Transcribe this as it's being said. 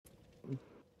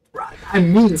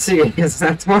I'm mean serious.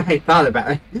 That's why I thought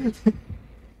about it.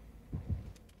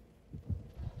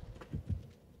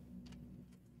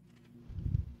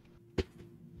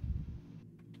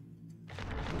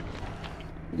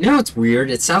 You know what's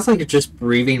weird? It sounds like you're just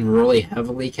breathing really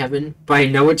heavily, Kevin. But I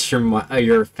know it's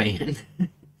your fan.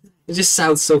 It just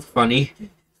sounds so funny.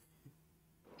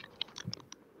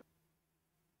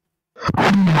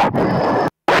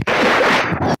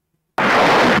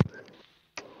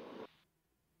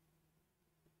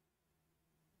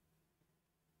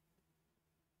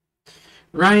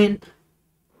 Ryan,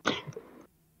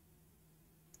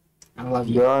 I love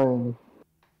you. Ryan.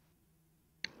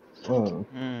 Oh.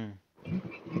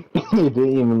 He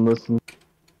didn't even listen.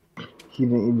 He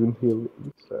didn't even hear what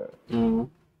you said. Mm.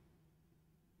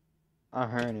 I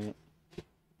heard it.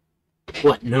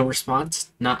 What? No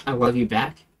response? Not I love you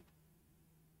back?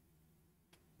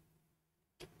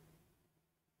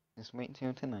 Just wait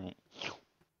till tonight.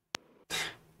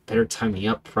 Better time me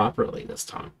up properly this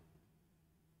time.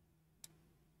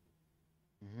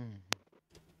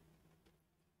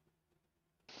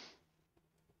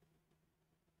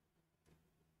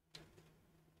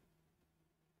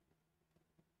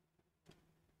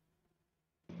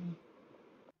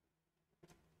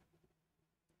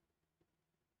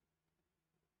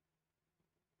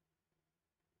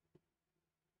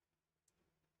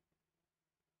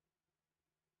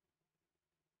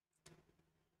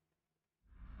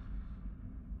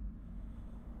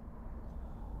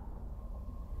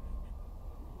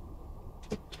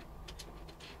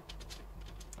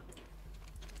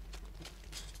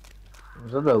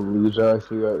 Was that a loser I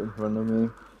see right in front of me?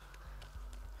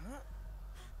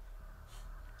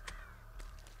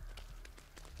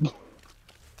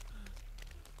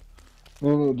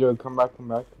 No, Joe, come back. You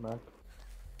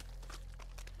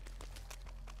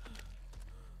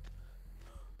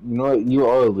know what? You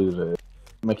are a loser.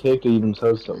 My character even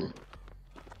says so.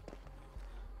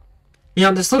 You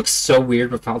know, this looks so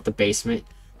weird without the basement.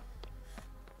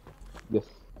 Yes.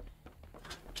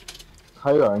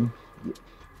 Hi, Ryan.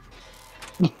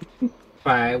 If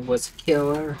I was a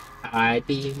killer, I'd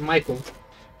be Michael.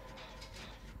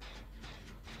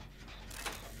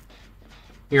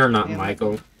 You're not Yeah,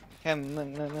 Michael. Kevin, look.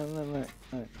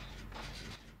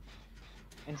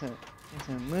 It's a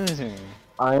loser.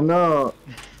 I know.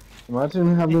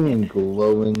 Imagine having a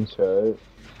glowing shirt.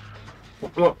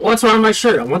 What's wrong with my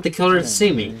shirt? I want the killer to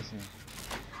see me.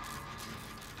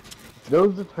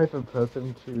 Joe's the type of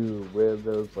person to wear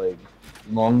those, like,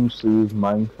 long sleeve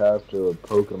Minecraft or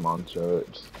Pokemon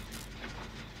shirts.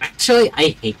 Actually,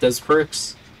 I hate those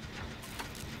perks.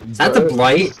 Is that the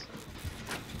blight?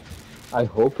 I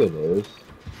hope it is.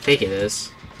 I think it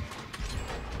is.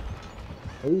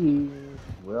 Hey,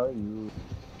 where are you?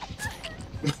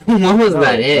 What was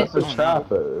that That's it? a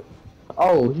trapper.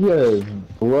 Oh, he has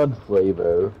blood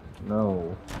flavor.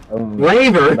 No.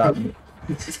 Flavor?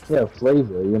 Yeah,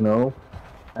 flavor, you know?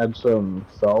 Add some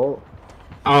salt.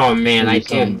 Oh man, I maybe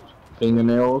some do.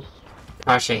 fingernails.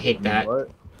 Gosh, I hate that. What?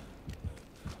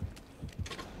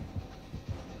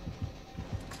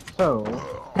 So...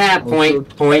 Ah, point.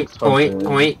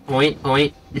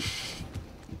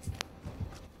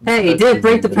 Hey, he did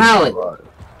break the pallet!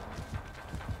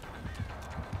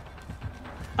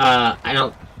 I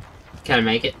don't... Can I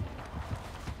make it?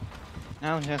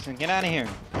 No, Justin, get out of here.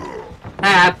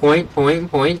 Ah, point. Hey,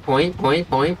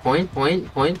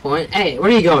 where are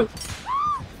you going?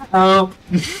 Oh.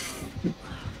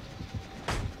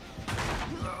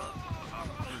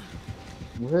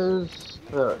 Where's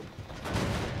the...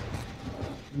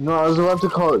 No, I was about to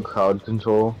call it crowd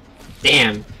control.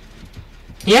 Damn.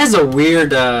 He has a weird,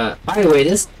 By the way,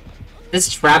 this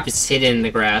trap is hidden in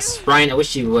the grass. Ryan, I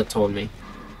wish you would have told me.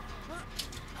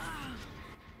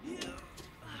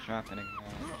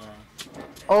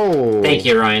 Oh! Thank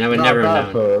you, Ryan. I would never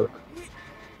have known.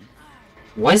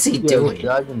 What is he doing?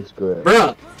 Dragon's grip.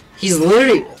 Bro, he's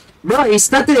literally... Bro, he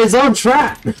stepped in his own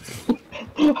trap!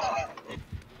 You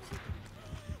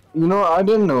know, I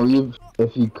didn't know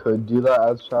if you could do that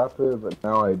as trapper, but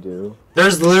now I do.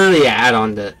 There's literally an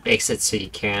add-on that makes it so you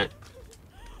can't.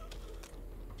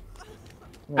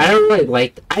 I don't really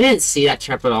like... I didn't see that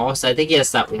trap at all, so I think he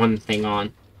has that one thing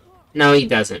on. No, he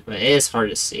doesn't, but it is hard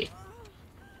to see.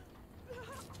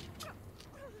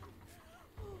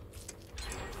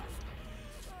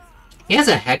 He has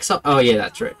a hex on... Oh, yeah,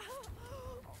 that's right.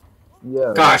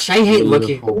 Yeah. Gosh, I hate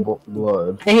looking...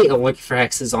 blood. I hate looking for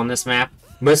hexes on this map.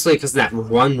 Mostly because of that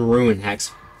one ruin hex.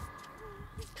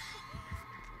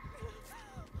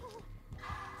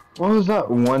 What was that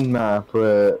one map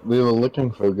where we were looking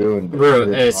for ruin?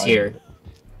 Ruin is here.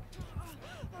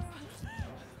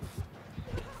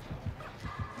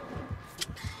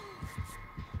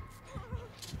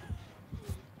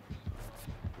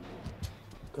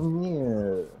 Come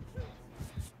here.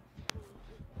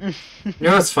 You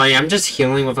know what's funny? I'm just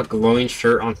healing with a glowing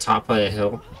shirt on top of a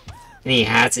hill. And he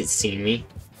hasn't seen me.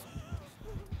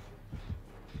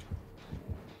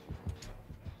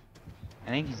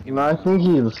 I think he's. No, I think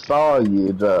he saw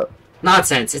you, though.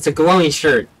 Nonsense, it's a glowing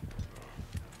shirt.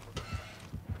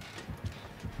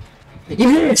 You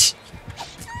bitch!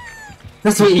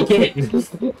 That's what you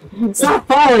get. Stop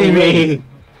following me!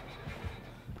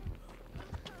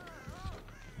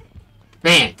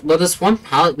 Man, will this one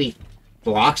pallet be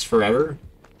blocks forever?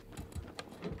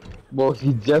 Well,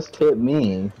 he just hit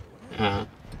me.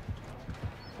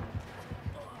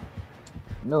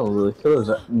 No, the killer's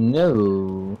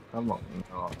no. Come on,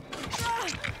 no.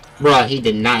 Bruh, he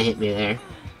did not hit me there.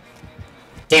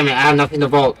 Damn it, I have nothing to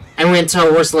vault. I went to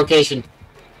a worse location.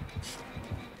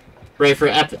 Ready for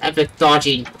epic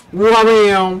dodging.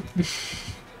 Whammy!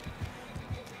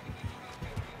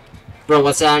 Bro,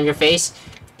 what's that on your face?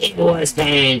 It was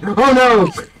pain.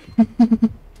 Oh no!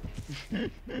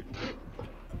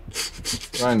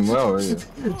 Ryan, where are you?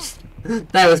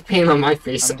 That was pain on my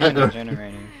face. I'm doing the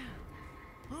generator.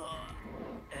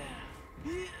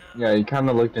 Yeah, you kind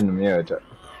of looked in the mirror.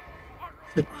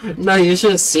 No, you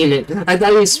should have seen it. I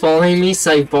thought he was following me,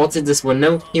 so I vaulted this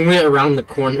window. He went around the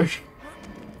corner.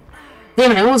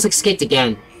 Damn it, I almost escaped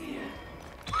again.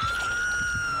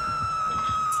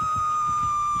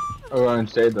 Oh, Ryan,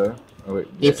 stay there. Oh, wait.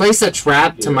 He placed a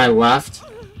trap to my left,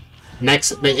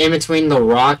 next, but in between the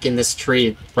rock and this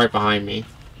tree right behind me.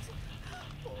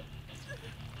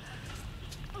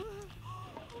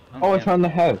 Oh, I found the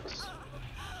hex.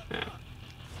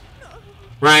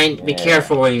 Ryan, be Yeah.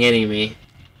 careful when getting me.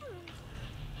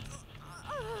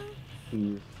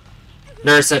 Please.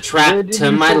 There's a trap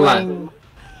to my left.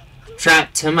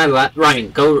 Trap to my left.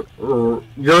 Ryan, go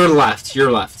your left.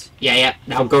 Your left. Yeah.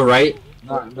 Now go right.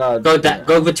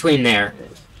 Go between there.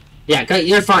 Yeah,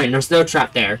 you're fine. There's no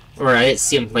trap there. Or I didn't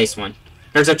see him place one.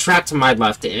 There's a trap to my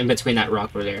left in between that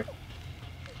rock over there.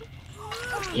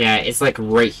 Yeah, it's like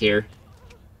right here.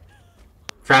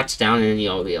 Trap's down and then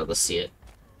you'll be able to see it.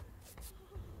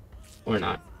 Or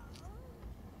not.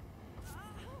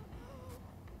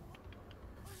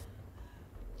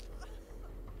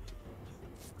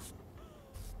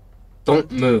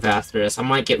 Don't move after this. I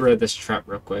might get rid of this trap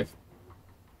real quick.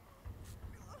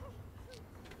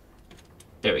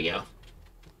 There we go.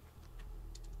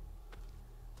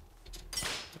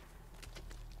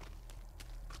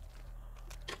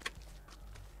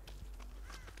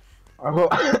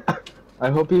 I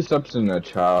hope he steps in a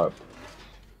trap.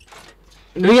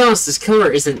 To be honest, this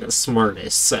killer isn't the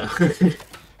smartest, so...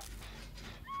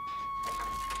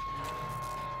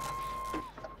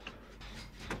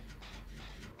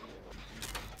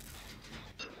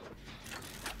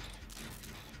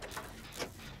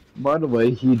 By the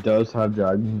way, he does have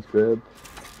Dragon's Grip.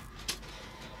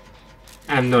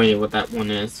 I have no idea what that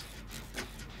one is.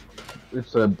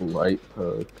 It's a blight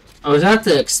perk. Oh, is that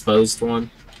the exposed one?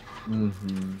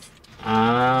 Mm-hmm.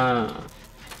 Ah.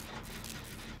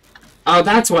 Oh,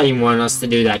 that's why you wanted us to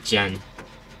do that, Jen.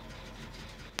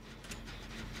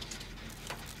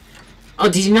 Oh,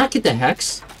 did you not get the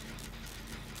hex?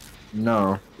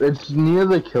 No, it's near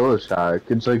the killer shack.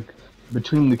 It's like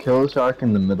between the killer shack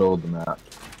and the middle of the map.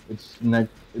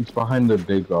 It's behind the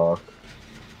big rock.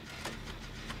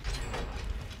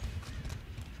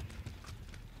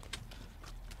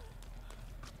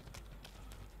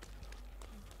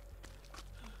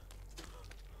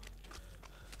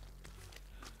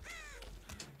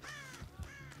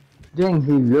 Dang,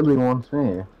 he really wants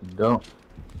me. Don't.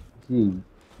 He.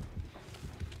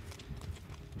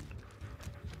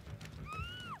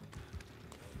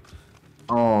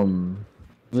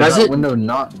 Does that it- window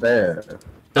not there?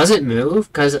 Does it move?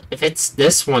 Because if it's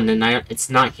this one, then it's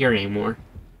not here anymore.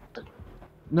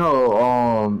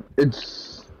 No,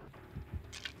 it's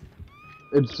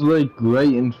like right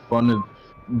in front of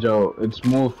Joe. It's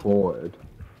more forward.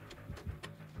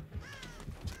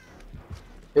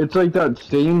 It's like that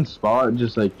same spot,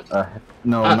 just like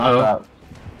no, Uh-oh. not that.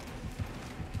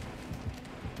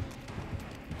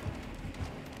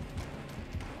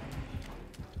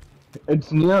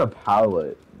 It's near a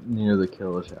pallet near the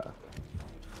killer shack.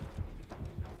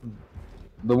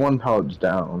 The one pallet's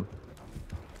down.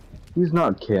 He's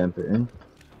not camping.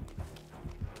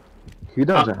 He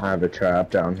doesn't have a trap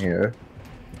down here.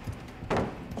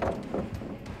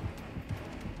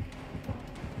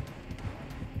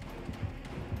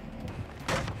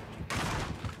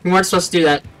 We weren't supposed to do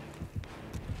that.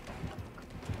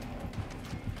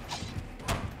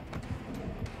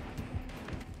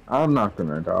 I'm not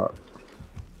gonna die.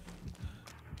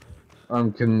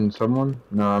 Can someone?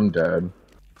 No, I'm dead.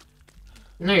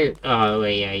 No, oh,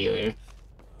 wait, yeah, you are.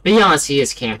 Be honest, he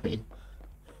is camping.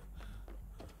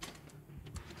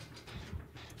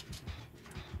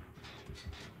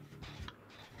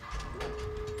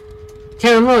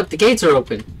 Kevin, look, the gates are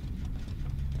open.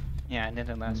 Yeah, I did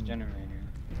the last generator.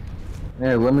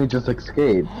 Yeah, let me just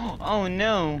escape. Oh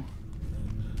no!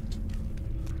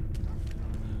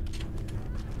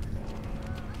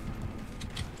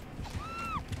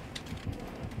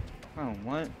 Oh,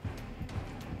 what?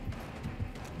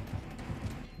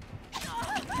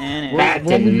 And That what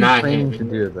did were you not planning hit to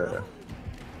me. do there?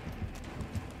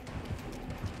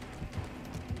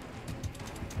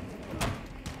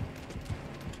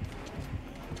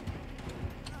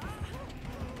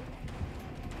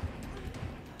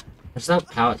 There's no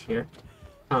pallet here.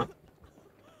 Huh.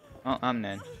 oh, I'm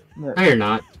dead. No, you're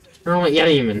not. You're only yet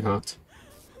even hooked.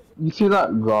 You see that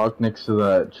rock next to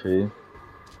that tree?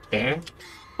 There?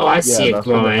 Oh, I see it that's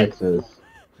where the glowing. hex is.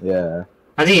 Yeah.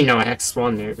 I didn't even know a hex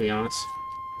spawned there, to be honest.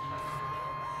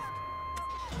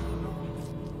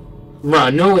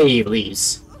 Bruh, no way he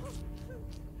leaves.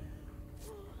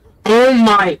 Oh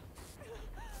my...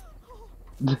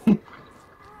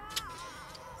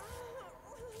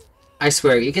 I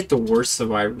swear, you get the worst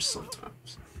survivors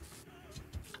sometimes.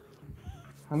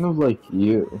 Kind of like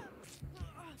you.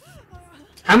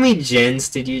 How many gens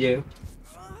did you do?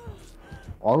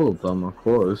 All of them, of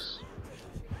course.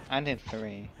 I did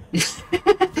 3.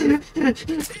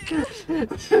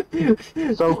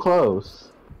 So close.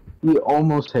 He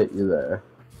almost hit you there.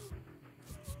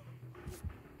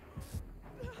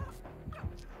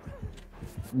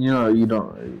 You know, you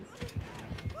don't...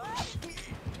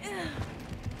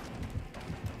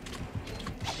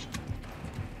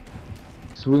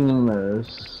 Swing and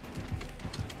miss.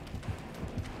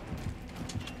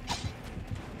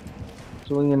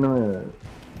 Swing and miss.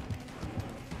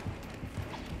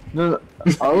 No,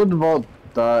 I would vault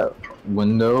that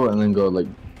window and then go like...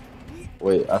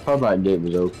 Wait, I thought that gate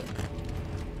was open.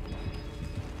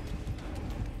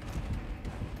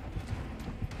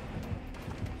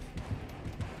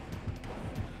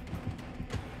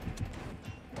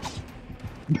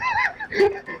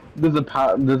 There's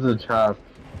a trap.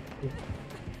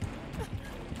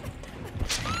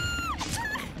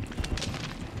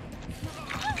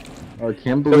 Oh, I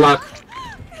can't believe. Good luck.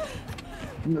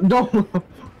 No.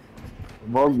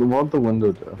 Want the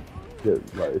window to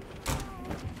get life.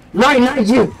 Ryan, not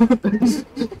you!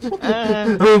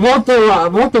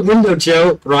 Want the window,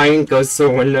 Joe. Ryan goes to the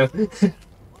window.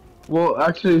 Well,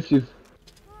 actually, if you...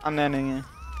 I'm ending it.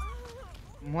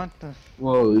 What the f-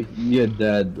 Well, you're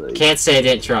dead. Like... Can't say I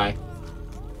didn't try.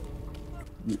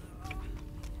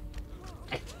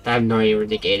 I have no idea where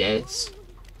the gate is.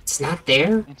 It's not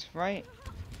there? It's right.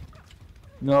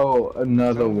 No,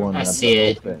 another one. I that's see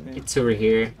it. open. It's over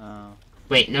here. Oh.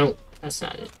 Wait, no. That's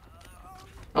not it.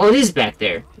 Oh, it is back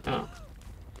there. Oh.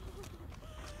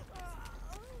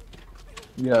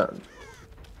 Yeah.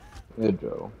 Hey,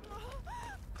 Joe.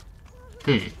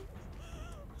 Hmm.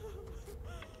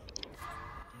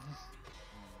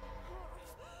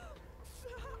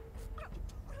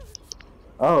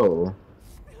 Oh.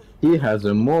 He has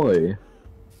a Moi.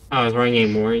 I was wearing a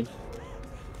Mori.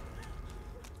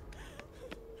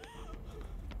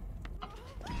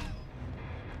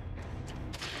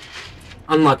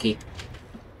 Unlucky.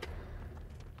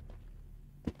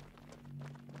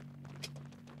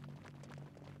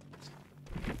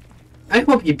 I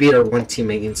hope you beat our one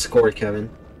teammate and score, Kevin.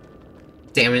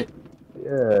 Damn it.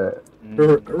 Yeah.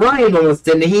 Ryan almost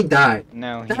didn't. He died.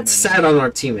 No, he That's didn't. sad on our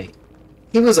teammate.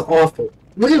 He was awful.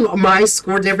 Look at my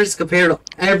score difference compared to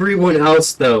everyone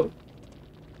else, though.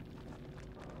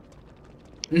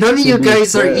 None of you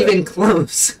guys are even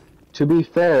close. To be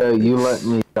fair, you let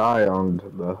me die on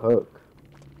the hook.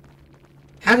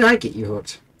 How did I get you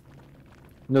hooked?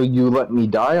 No, you let me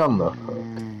die on the hook.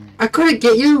 I couldn't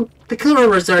get you. The killer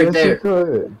was right Yes, there.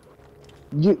 you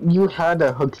could. You had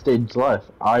a hook stage left.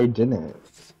 I didn't.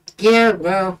 Yeah,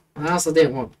 well, I also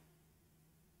didn't want.